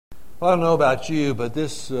Well, I don't know about you, but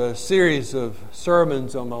this series of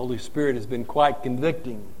sermons on the Holy Spirit has been quite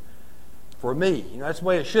convicting for me. That's the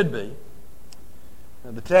way it should be.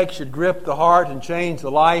 The text should grip the heart and change the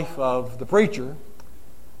life of the preacher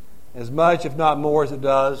as much, if not more, as it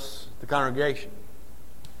does the congregation.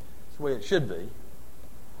 It's the way it should be.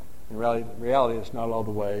 In reality, it's not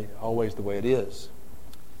always the way it is.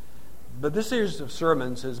 But this series of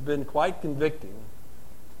sermons has been quite convicting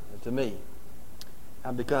to me.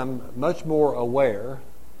 I've become much more aware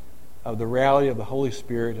of the reality of the Holy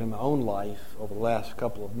Spirit in my own life over the last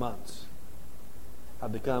couple of months.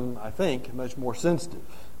 I've become, I think, much more sensitive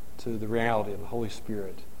to the reality of the Holy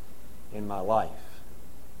Spirit in my life.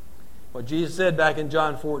 What Jesus said back in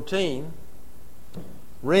John 14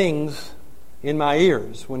 rings in my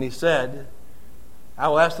ears when He said, "I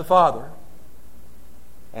will ask the Father,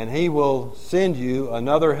 and He will send you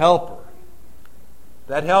another helper.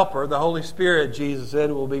 That helper, the Holy Spirit," Jesus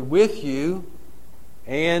said, "will be with you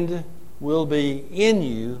and will be in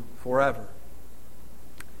you forever."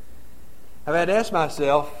 I've had to ask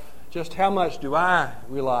myself, just how much do I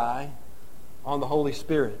rely on the Holy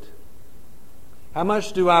Spirit? How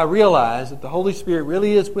much do I realize that the Holy Spirit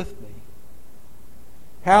really is with me?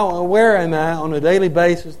 How aware am I on a daily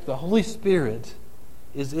basis that the Holy Spirit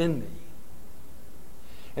is in me?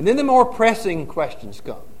 And then the more pressing questions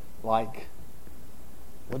come, like,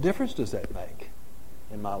 what difference does that make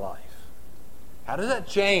in my life? How does that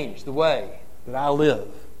change the way that I live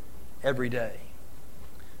every day?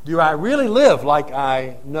 Do I really live like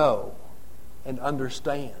I know and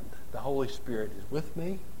understand the Holy Spirit is with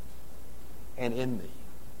me and in me?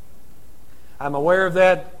 I'm aware of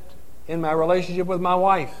that in my relationship with my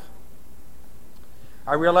wife.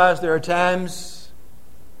 I realize there are times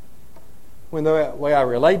when the way I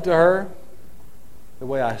relate to her, the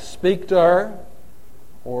way I speak to her,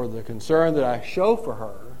 or the concern that I show for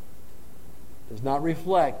her does not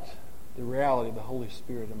reflect the reality of the Holy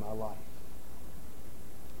Spirit in my life.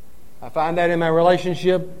 I find that in my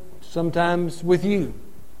relationship sometimes with you.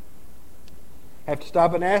 I have to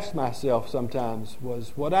stop and ask myself sometimes,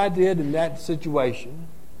 was what I did in that situation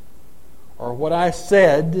or what I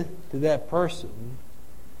said to that person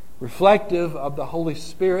reflective of the Holy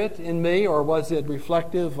Spirit in me, or was it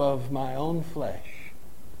reflective of my own flesh?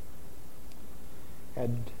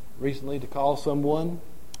 Had recently to call someone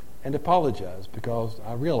and apologize because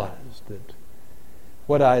I realized that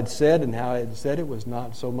what I had said and how I had said it was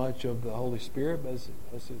not so much of the Holy Spirit as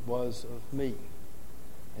it was of me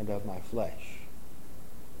and of my flesh.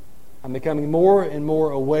 I'm becoming more and more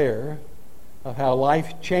aware of how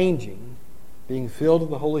life-changing being filled with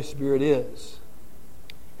the Holy Spirit is.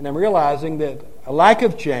 And I'm realizing that a lack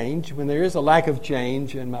of change, when there is a lack of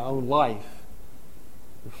change in my own life,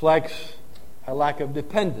 reflects a lack of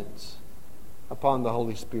dependence upon the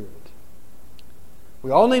Holy Spirit.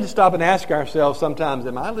 We all need to stop and ask ourselves sometimes,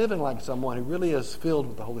 am I living like someone who really is filled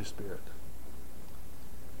with the Holy Spirit?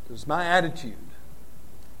 Does my attitude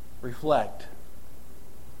reflect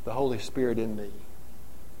the Holy Spirit in me?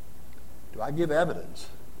 Do I give evidence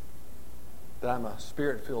that I'm a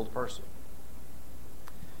Spirit-filled person?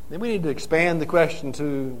 Then we need to expand the question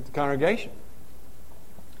to the congregation.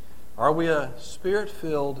 Are we a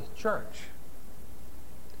Spirit-filled church?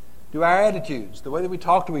 Do our attitudes, the way that we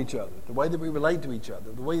talk to each other, the way that we relate to each other,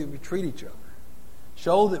 the way that we treat each other,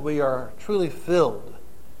 show that we are truly filled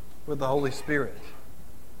with the Holy Spirit?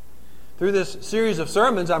 Through this series of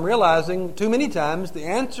sermons, I'm realizing too many times the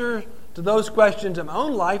answer to those questions in my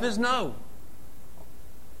own life is no.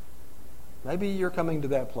 Maybe you're coming to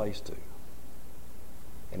that place too.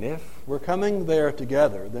 And if we're coming there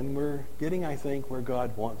together, then we're getting, I think, where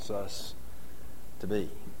God wants us to be.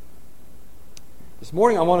 This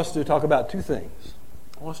morning I want us to talk about two things.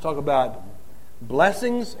 I want us to talk about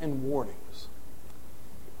blessings and warnings.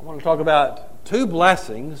 I want to talk about two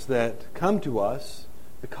blessings that come to us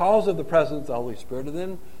because of the presence of the Holy Spirit. And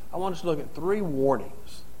then I want us to look at three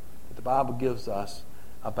warnings that the Bible gives us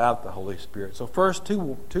about the Holy Spirit. So first,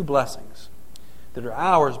 two blessings that are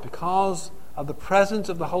ours because of the presence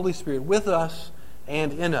of the Holy Spirit with us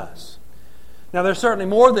and in us. Now there's certainly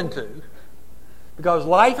more than two, because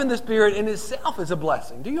life in the Spirit in itself is a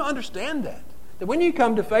blessing. Do you understand that? That when you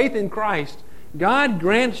come to faith in Christ, God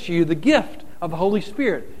grants you the gift of the Holy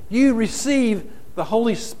Spirit. You receive the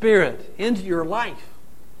Holy Spirit into your life.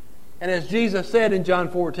 And as Jesus said in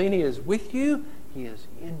John 14, He is with you, He is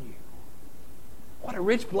in you. What a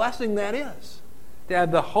rich blessing that is, to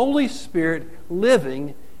have the Holy Spirit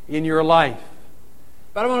living in your life.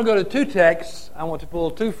 But I want to go to two texts. I want to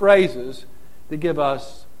pull two phrases that give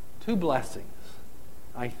us two blessings,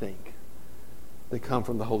 I think, that come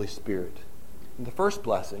from the Holy Spirit. And the first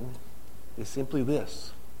blessing is simply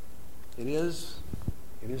this. It is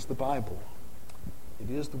the Bible. It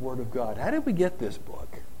is the Word of God. How did we get this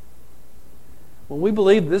book? Well, we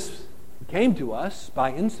believe this came to us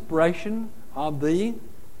by inspiration of the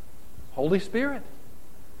Holy Spirit.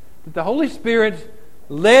 That the Holy Spirit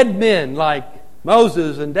led men like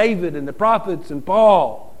Moses and David and the prophets and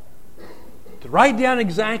Paul to write down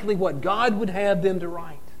exactly what God would have them to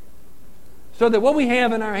write. So that what we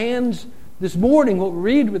have in our hands this morning, what we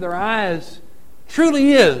read with our eyes,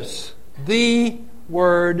 truly is the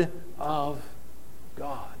Word of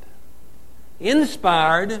God.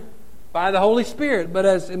 Inspired by the Holy Spirit. But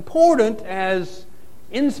as important as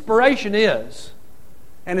inspiration is,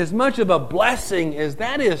 and as much of a blessing as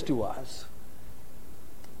that is to us,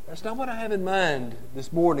 that's not what I have in mind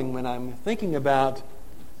this morning when I'm thinking about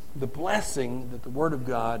the blessing that the Word of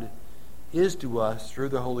God is to us through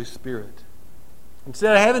the Holy Spirit.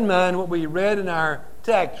 Instead, I have in mind what we read in our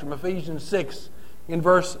text from Ephesians 6 in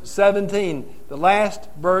verse 17, the last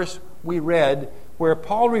verse we read, where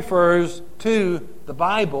Paul refers to the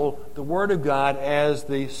Bible, the Word of God, as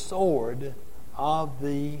the sword of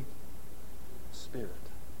the Spirit.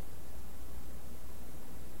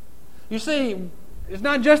 You see, it's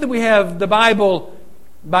not just that we have the Bible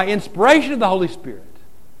by inspiration of the Holy Spirit,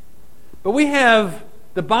 but we have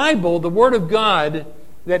the Bible, the Word of God,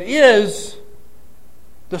 that is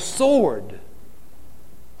the sword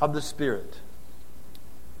of the Spirit.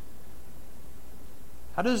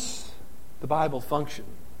 How does the Bible function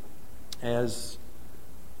as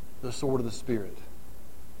the sword of the Spirit?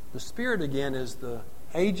 The Spirit, again, is the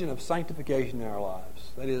agent of sanctification in our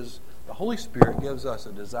lives. That is, the Holy Spirit gives us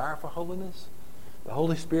a desire for holiness. The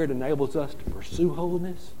Holy Spirit enables us to pursue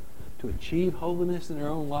holiness, to achieve holiness in our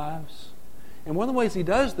own lives. And one of the ways He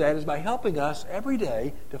does that is by helping us every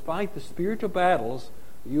day to fight the spiritual battles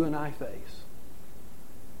you and I face.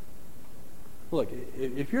 Look,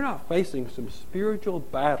 if you're not facing some spiritual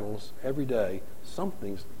battles every day,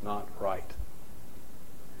 something's not right.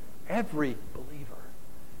 Every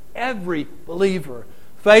believer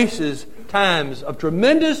faces times of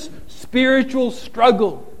tremendous spiritual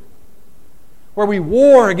struggle where we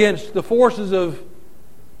war against the forces of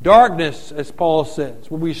darkness, as Paul says,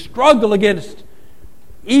 where we struggle against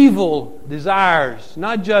evil desires,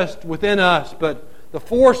 not just within us, but the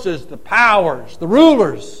forces, the powers, the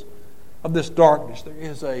rulers of this darkness. There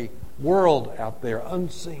is a world out there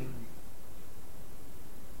unseen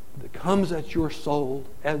that comes at your soul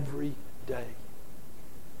every day.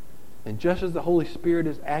 And just as the Holy Spirit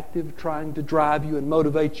is active trying to drive you and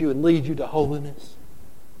motivate you and lead you to holiness,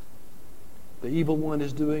 the evil one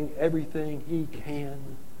is doing everything he can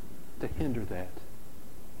to hinder that,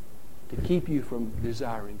 to keep you from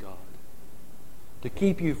desiring God, to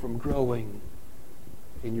keep you from growing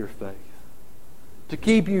in your faith, to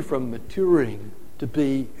keep you from maturing to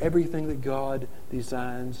be everything that God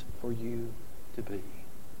designs for you to be.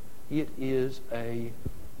 It is a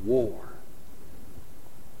war.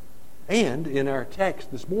 And in our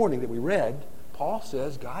text this morning that we read, Paul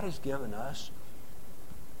says God has given us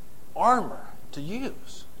armor to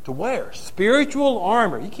use, to wear. Spiritual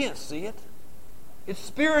armor. You can't see it. It's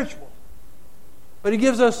spiritual. But He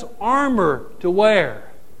gives us armor to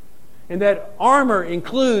wear. And that armor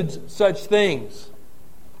includes such things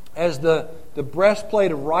as the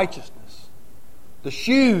breastplate of righteousness, the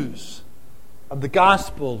shoes of the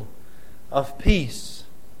gospel of peace,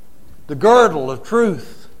 the girdle of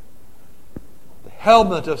truth, the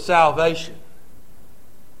helmet of salvation,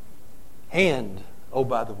 and, oh,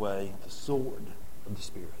 by the way, the sword of the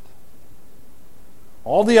Spirit.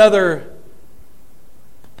 All the other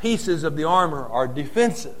pieces of the armor are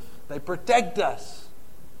defensive. They protect us.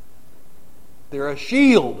 They're a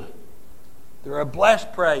shield. They're a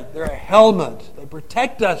breastplate. They're a helmet. They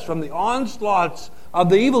protect us from the onslaughts of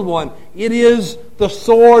the evil one. It is the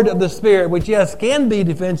sword of the Spirit, which, yes, can be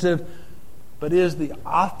defensive, but is the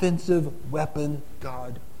offensive weapon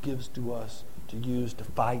God gives to us to use to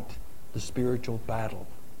fight the spiritual battle,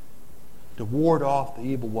 to ward off the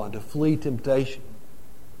evil one, to flee temptation,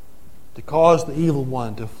 to cause the evil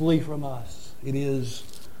one to flee from us. It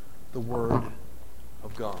is the Word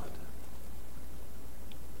of God.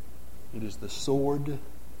 It is the sword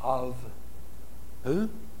of who?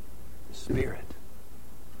 The Spirit.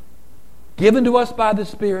 Given to us by the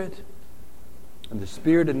Spirit, and the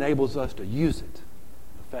Spirit enables us to use it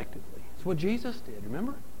effectively. It's what Jesus did,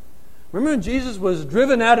 remember? Remember when Jesus was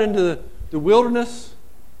driven out into the wilderness,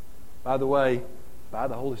 by the way, by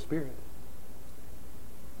the Holy Spirit,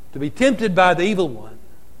 to be tempted by the evil one.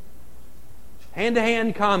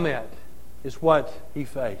 Hand-to-hand combat is what He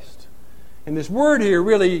faced. And this word here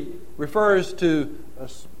really refers to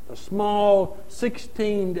a a small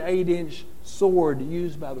 16 to 8-inch sword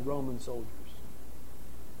used by the Roman soldiers.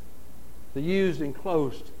 They used in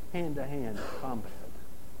close hand-to-hand combat.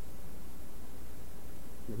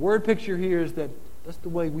 The word picture here is that that's the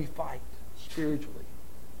way we fight spiritually.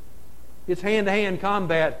 It's hand-to-hand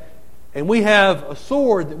combat, and we have a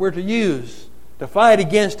sword that we're to use to fight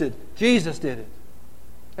against it. Jesus did it.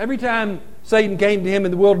 Every time Satan came to him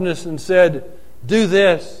in the wilderness and said, "Do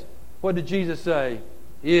this," what did Jesus say?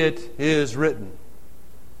 "It is written."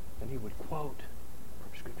 And he would quote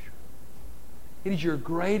from Scripture. It is your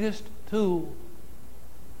greatest tool,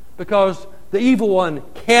 because the evil one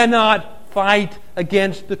cannot fight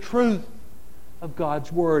against the truth of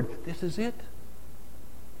God's Word. This is it.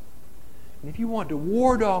 And if you want to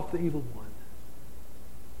ward off the evil one,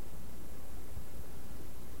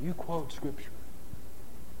 you quote Scripture.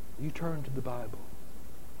 You turn to the Bible.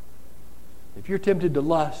 If you're tempted to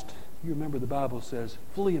lust, you remember the Bible says,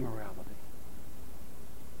 flee immorality.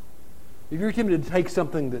 If you're tempted to take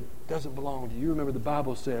something that doesn't belong to you, you remember the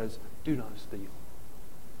Bible says, do not steal.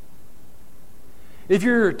 If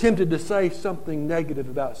you're tempted to say something negative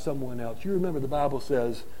about someone else, you remember the Bible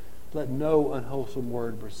says, let no unwholesome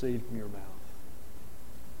word proceed from your mouth.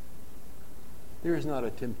 There is not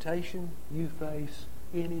a temptation you face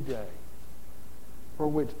any day for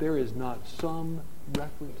which there is not some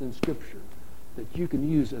reference in Scripture that you can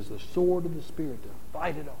use as the sword of the Spirit to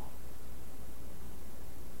fight it off.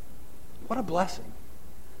 What a blessing.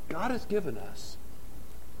 God has given us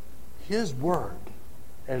His Word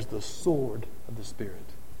as the sword of the Spirit.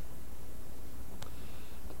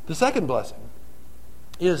 The second blessing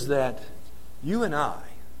is that you and I,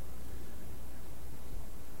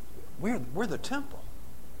 we're the temple.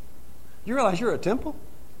 You realize you're a temple?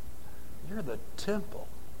 You're the temple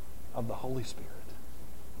of the Holy Spirit.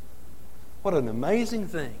 What an amazing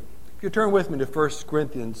thing. If you turn with me to 1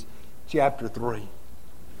 Corinthians chapter 3.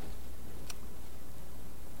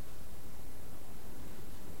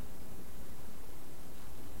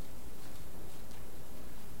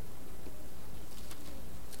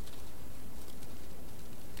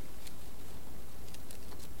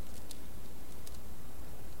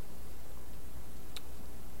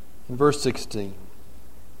 In verse 16.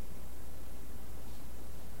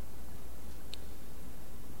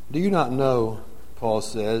 Do you not know, Paul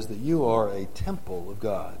says, that you are a temple of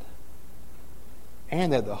God,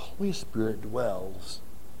 and that the Holy Spirit dwells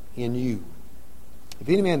in you? If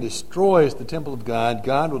any man destroys the temple of God,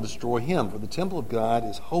 God will destroy him, for the temple of God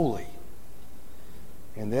is holy.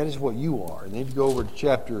 And that is what you are. And then if you go over to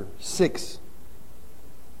chapter 6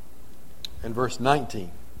 and verse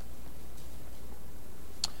 19.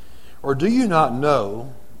 Or do you not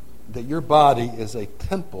know that your body is a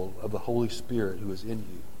temple of the Holy Spirit who is in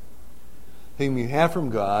you, whom you have from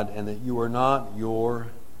God, and that you are not your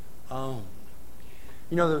own?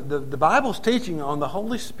 You know, the Bible's teaching on the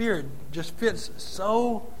Holy Spirit just fits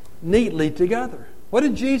so neatly together. What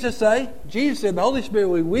did Jesus say? Jesus said the Holy Spirit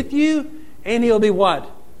will be with you, and He'll be what?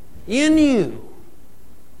 In you.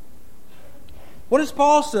 What does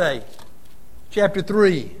Paul say? Chapter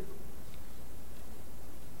 3.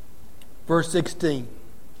 Verse 16.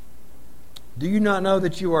 Do you not know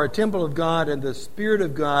that you are a temple of God and the Spirit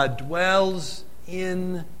of God dwells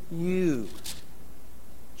in you?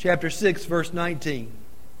 Chapter 6, verse 19.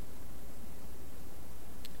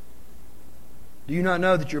 Do you not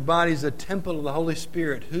know that your body is a temple of the Holy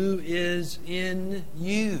Spirit who is in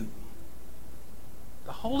you?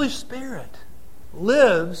 The Holy Spirit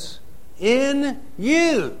lives in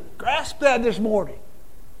you. Grasp that this morning.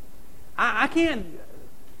 I can't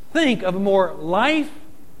think of a more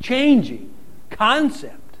life-changing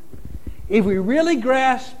concept if we really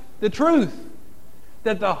grasp the truth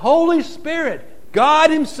that the Holy Spirit,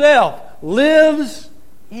 God Himself, lives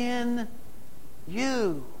in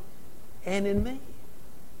you and in me.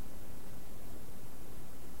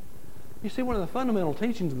 You see, one of the fundamental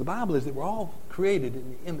teachings of the Bible is that we're all created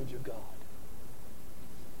in the image of God.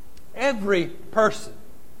 Every person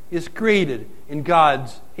is created in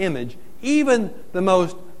God's image. Even the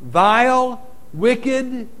most vile,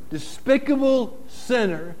 wicked, despicable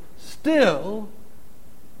sinner still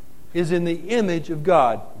is in the image of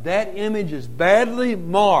God. That image is badly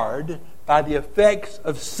marred by the effects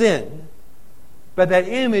of sin, but that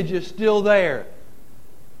image is still there.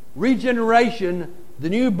 Regeneration, the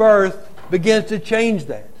new birth, begins to change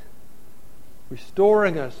that,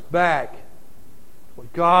 restoring us back to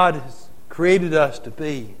what God has created us to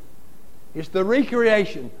be. It's the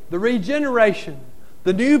recreation, the regeneration,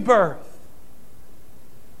 the new birth,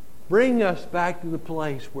 bring us back to the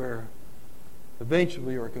place where eventually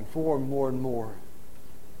we are conformed more and more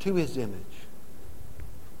to His image.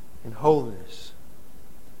 in holiness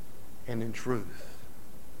and in truth.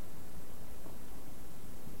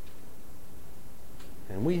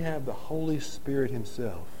 And we have the Holy Spirit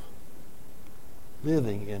Himself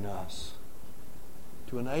living in us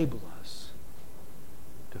to enable us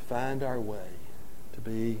to find our way to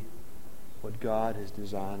be what God has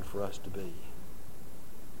designed for us to be.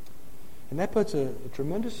 And that puts a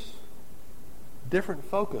tremendous different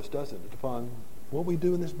focus, doesn't it, upon what we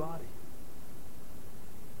do in this body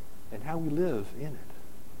and how we live in it.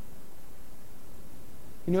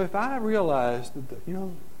 You know, if I realized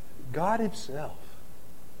that, God Himself,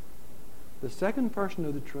 the second person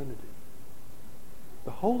of the Trinity,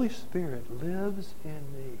 the Holy Spirit lives in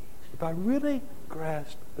me. If I really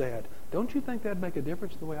grasp that, don't you think that'd make a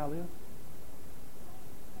difference in the way I live?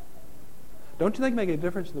 Don't you think it'd make a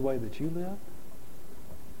difference in the way that you live?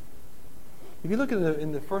 If you look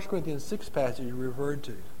in the 1 Corinthians 6 passage you referred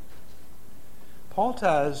to, Paul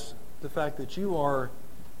ties the fact that you are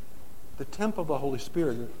the temple of the Holy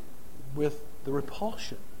Spirit with the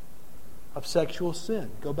repulsion of sexual sin.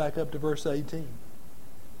 Go back up to verse 18.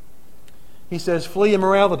 He says, flee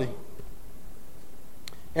immorality.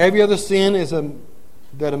 Every other sin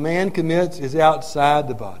that a man commits is outside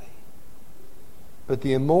the body. But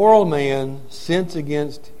the immoral man sins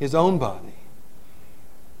against his own body.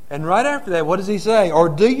 And right after that, what does he say? Or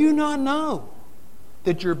do you not know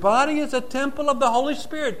that your body is a temple of the Holy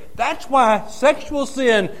Spirit? That's why sexual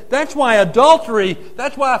sin, that's why adultery,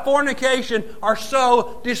 that's why fornication are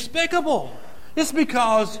so despicable. It's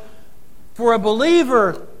because for a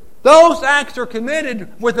believer, those acts are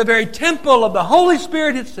committed with the very temple of the Holy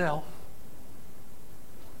Spirit itself.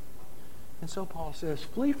 And so Paul says,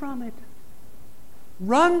 flee from it.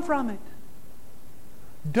 Run from it.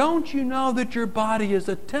 Don't you know that your body is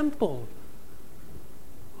a temple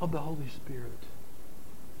of the Holy Spirit?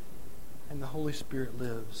 And the Holy Spirit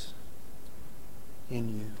lives in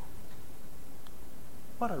you.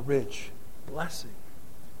 What a rich blessing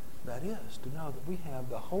that is, to know that we have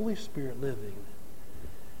the Holy Spirit living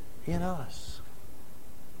in us.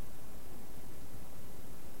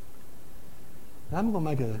 Now, I'm going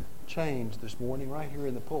to make a change this morning right here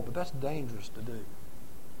in the pulpit. That's dangerous to do.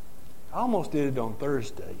 I almost did it on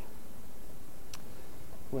Thursday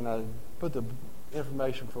when I put the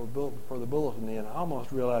information for the bulletin in. I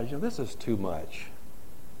almost realized, this is too much.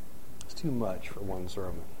 It's too much for one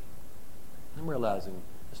sermon. I'm realizing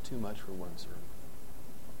it's too much for one sermon.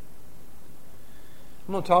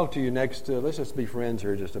 I'm going to talk to you next. Let's just be friends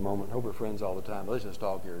here just a moment. I hope we're friends all the time. But let's just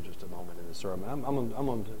talk here just a moment in the sermon. I'm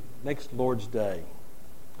on next Lord's Day.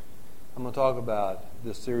 I'm going to talk about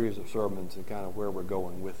this series of sermons and kind of where we're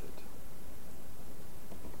going with it.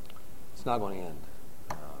 It's not going to end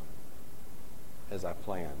as I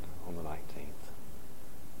planned on the 19th.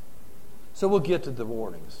 So we'll get to the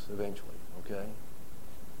warnings eventually, okay?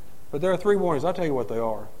 But there are 3 warnings. I'll tell you what they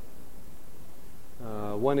are.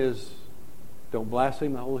 One is, don't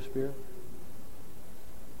blaspheme the Holy Spirit.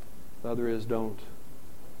 The other is, don't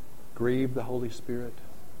grieve the Holy Spirit.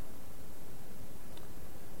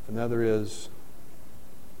 Another is,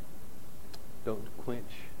 don't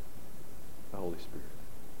quench the Holy Spirit.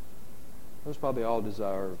 Those probably all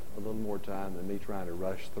desire a little more time than me trying to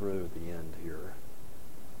rush through at the end here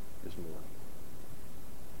this morning.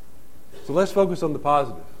 So let's focus on the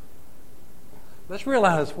positive. Let's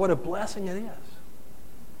realize what a blessing it is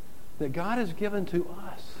that God has given to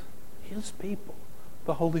us, His people,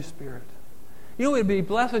 the Holy Spirit. It would be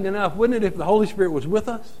blessing enough, wouldn't it, if the Holy Spirit was with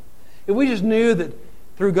us? If we just knew that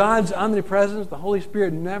through God's omnipresence, the Holy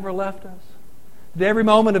Spirit never left us. That every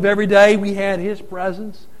moment of every day we had His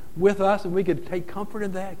presence with us, and we could take comfort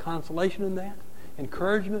in that, consolation in that,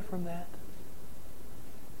 encouragement from that.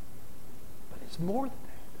 But it's more than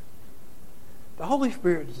that. The Holy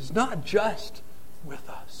Spirit is not just with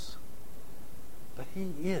us, but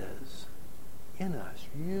He is in us.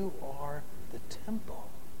 You are the temple.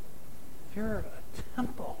 You're a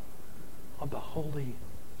temple of the Holy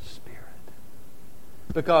Spirit.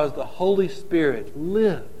 Because the Holy Spirit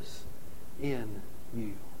lives in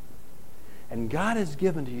you. And God has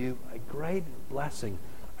given to you a great blessing,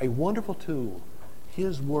 a wonderful tool,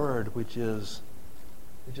 His Word, which is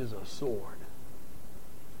a sword.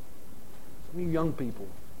 Some of you young people,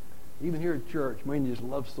 even here at church, man, you just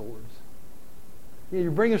love swords.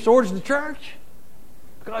 You're bringing swords to church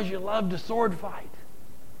because you love to sword fight.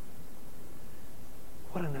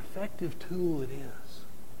 What an effective tool it is.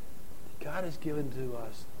 God has given to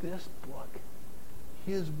us this book,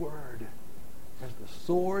 His Word, as the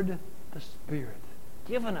sword, the Spirit,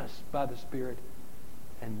 given us by the Spirit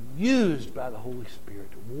and used by the Holy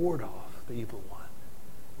Spirit to ward off the evil one.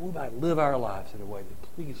 We might live our lives in a way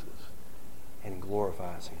that pleases and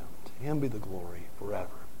glorifies Him. To Him be the glory forever.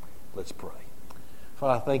 Let's pray.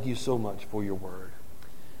 Father, thank you so much for your word.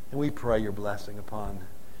 And we pray your blessing upon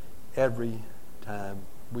every time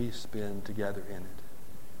we spend together in it.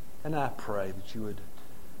 And I pray that you would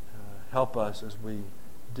help us as we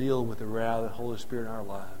deal with the reality of the Holy Spirit in our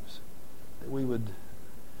lives, that we would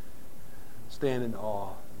stand in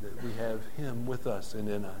awe that we have Him with us and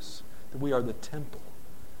in us, that we are the temple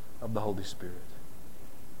of the Holy Spirit.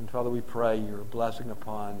 And Father, we pray your blessing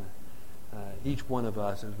upon each one of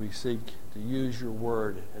us as we seek to use your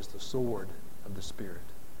word as the sword of the Spirit,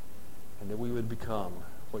 and that we would become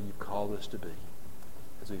what you've called us to be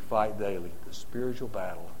as we fight daily the spiritual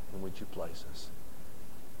battle in which you place us.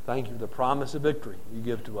 Thank you for the promise of victory you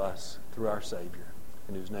give to us through our Savior,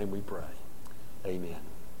 in whose name we pray. Amen.